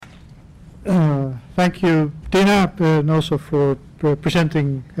Thank you, Dina, and also for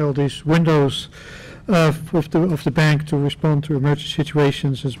presenting all these windows of the bank to respond to emergency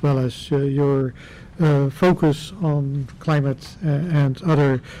situations, as well as your focus on climate and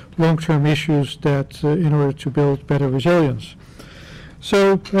other long-term issues that in order to build better resilience.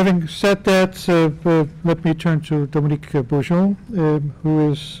 So, having said that, let me turn to Dominique Bourgeon,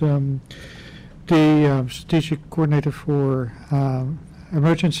 who is the strategic coordinator for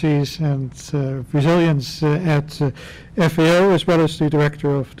emergencies and resilience at FAO, as well as the director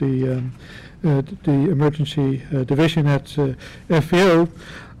of the emergency division at FAO.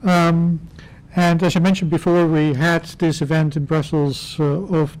 And as I mentioned before, we had this event in Brussels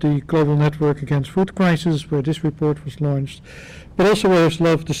of the Global Network Against Food Crisis, where this report was launched, but also where a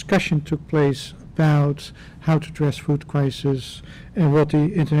lot of discussion took place about how to address food crisis and what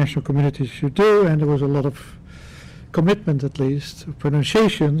the international community should do. And there was a lot of commitment, at least,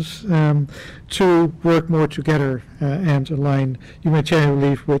 pronunciations, to work more together and align humanitarian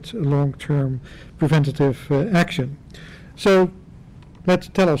relief with long-term preventative action. So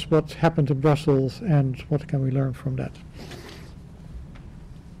tell us what happened in Brussels and what can we learn from that.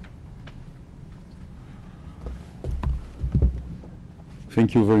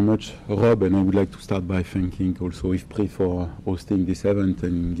 Thank you very much, Rob, and I would like to start by thanking also IFPRI for hosting this event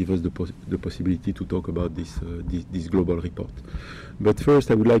and give us the possibility to talk about this global report. But first,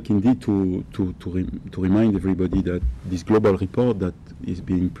 I would like indeed to remind everybody that this global report that is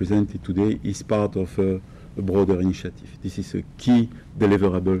being presented today is part of a broader initiative. This is a key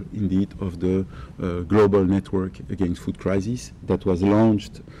deliverable indeed of the Global Network Against Food Crisis that was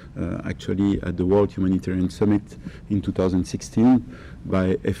launched actually at the World Humanitarian Summit in 2016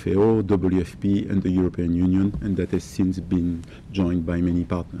 by FAO, WFP and the European Union, and that has since been joined by many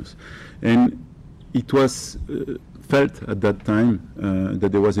partners. And it was felt at that time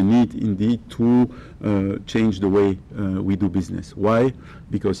that there was a need indeed to change the way we do business. Why?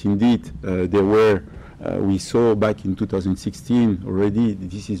 Because indeed there were we saw back in 2016 already,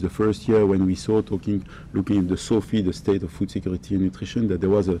 this is the first year when we saw looking at the SOFI, the State of Food Security and Nutrition, that there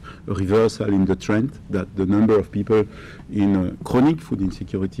was a reversal in the trend, that the number of people in chronic food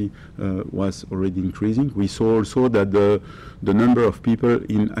insecurity was already increasing. We saw also that the number of people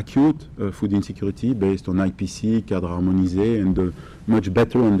in acute food insecurity based on IPC, Cadre Harmonisé, and the much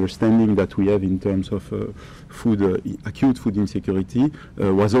better understanding that we have in terms of acute food insecurity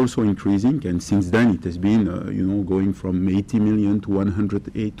was also increasing, and since then it has been going from 80 million to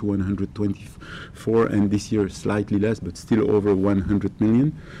 108 to 124, and this year slightly less, but still over 100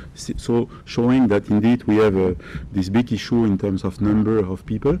 million. So showing that indeed we have this big issue in terms of number of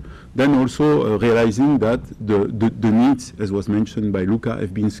people. Then also realizing that the needs, as was mentioned by Luca,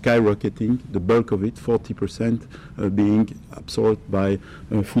 have been skyrocketing, the bulk of it, 40% being absorbed by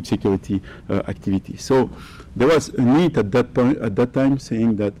food security activities. So there was a need at that time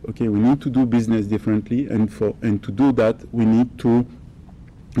saying that, okay, we need to do business differently, and to do that we need to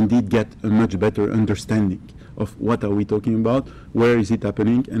indeed get a much better understanding of what are we talking about, where is it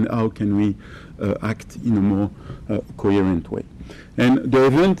happening, and how can we act in a more coherent way. And the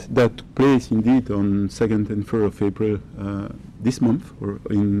event that took place indeed on 2nd and 3rd of April this month or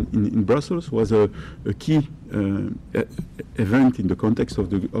in Brussels was a key event in the context of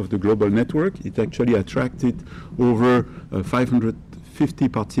the global network. It actually attracted over 550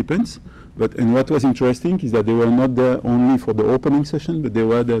 participants. And what was interesting is that they were not there only for the opening session, but they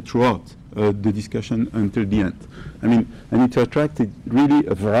were there throughout the discussion until the end. I mean, and it attracted really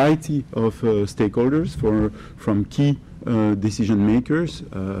a variety of stakeholders from key decision makers,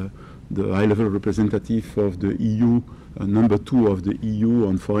 the high-level representative of the EU, number 2 of the EU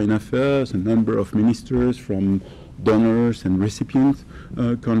on foreign affairs, a number of ministers from donors and recipient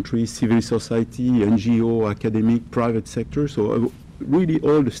countries, civil society, NGO, academic, private sector, so really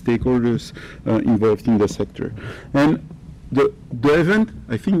all the stakeholders involved in the sector. And the event,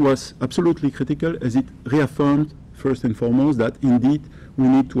 I think, was absolutely critical, as it reaffirmed, first and foremost, that indeed we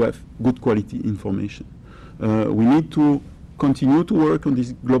need to have good quality information. We need to continue to work on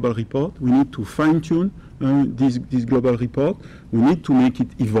this global report. We need to fine-tune this global report. We need to make it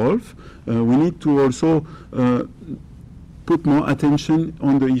evolve. We need to also put more attention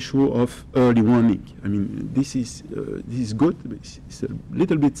on the issue of early warning. I mean, this is good, but it's a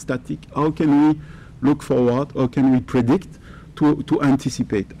little bit static. How can we look forward? How can we predict to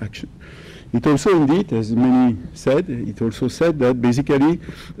anticipate action? It also indeed, as many said, it also said that basically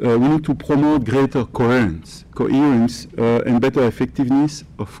we need to promote greater coherence, and better effectiveness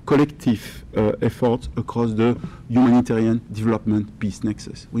of collective efforts across the humanitarian development peace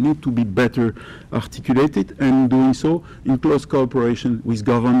nexus. We need to be better articulated, and doing so in close cooperation with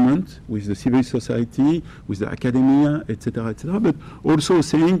government, with the civil society, with the academia, etc., but also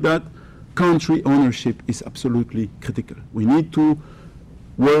saying that country ownership is absolutely critical. We need to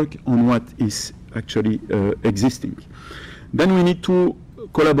work on what is actually existing. Then we need to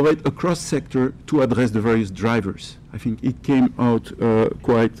collaborate across sector to address the various drivers. I think it came out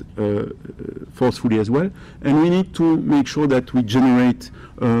quite forcefully as well. And we need to make sure that we generate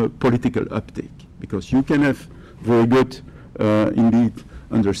political uptake, because you can have very good, indeed,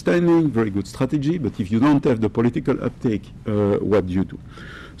 understanding, very good strategy, but if you don't have the political uptake, what do you do?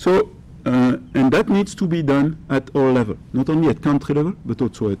 So, and that needs to be done at all levels, not only at country level, but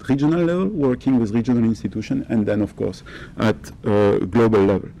also at regional level, working with regional institutions, and then, of course, at global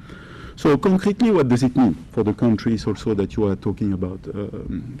level. So concretely, what does it mean for the countries also that you are talking about,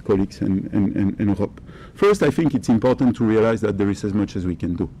 colleagues and Europe? First, I think it's important to realize that there is as much as we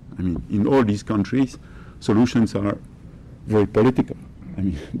can do. I mean, in all these countries, solutions are very political. I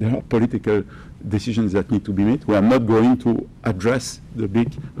mean, there are political decisions that need to be made. We are not going to address the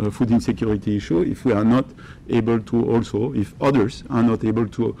big food insecurity issue if we are not able to also, if others are not able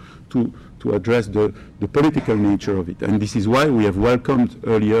to address the political nature of it. And this is why we have welcomed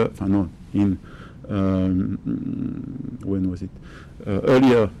earlier, when was it?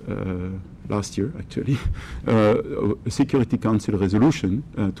 Earlier last year, actually, a Security Council resolution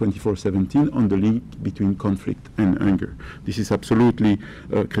 2417 on the link between conflict and hunger. This is absolutely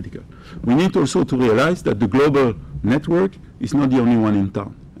critical. We need also to realize that the global network is not the only one in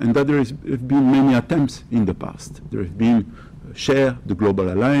town, and that there have been many attempts in the past. There have been SHARE, the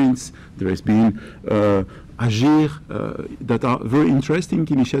Global Alliance, there has been AGIR, that are very interesting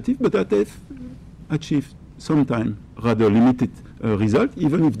initiatives, but that have achieved sometimes rather limited result,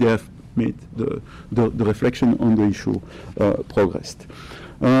 even if they have made the reflection on the issue progressed.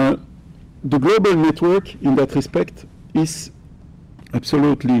 The global network in that respect is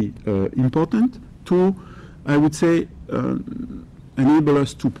absolutely important to, I would say, enable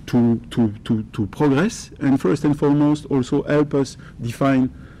us to progress, and first and foremost also help us define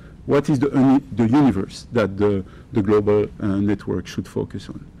what is the universe that the global network should focus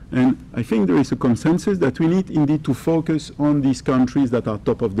on. And I think there is a consensus that we need indeed to focus on these countries that are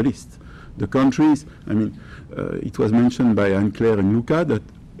top of the list. The countries, I mean, it was mentioned by Anne-Claire and Luca that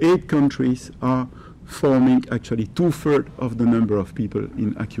 8 countries are forming actually 2/3 of the number of people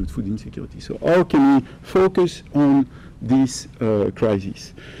in acute food insecurity. So how can we focus on this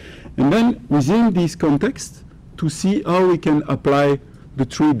crisis? And then within this context, to see how we can apply the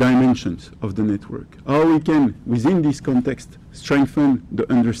 3 dimensions of the network, how we can, within this context, strengthen the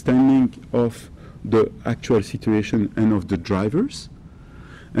understanding of the actual situation and of the drivers,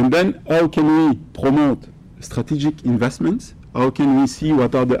 and then how can we promote strategic investments, how can we see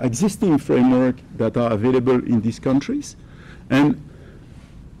what are the existing frameworks that are available in these countries, and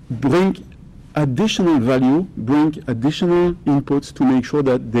bring additional value, bring additional inputs to make sure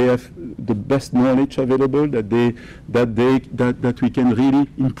that they have the best knowledge available, that we can really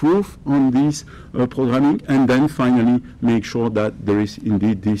improve on this programming, and then finally make sure that there is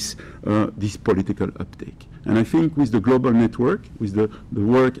indeed this political uptake. And I think with the global network, with the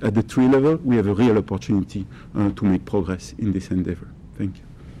work at the 3 level, we have a real opportunity to make progress in this endeavor. Thank you.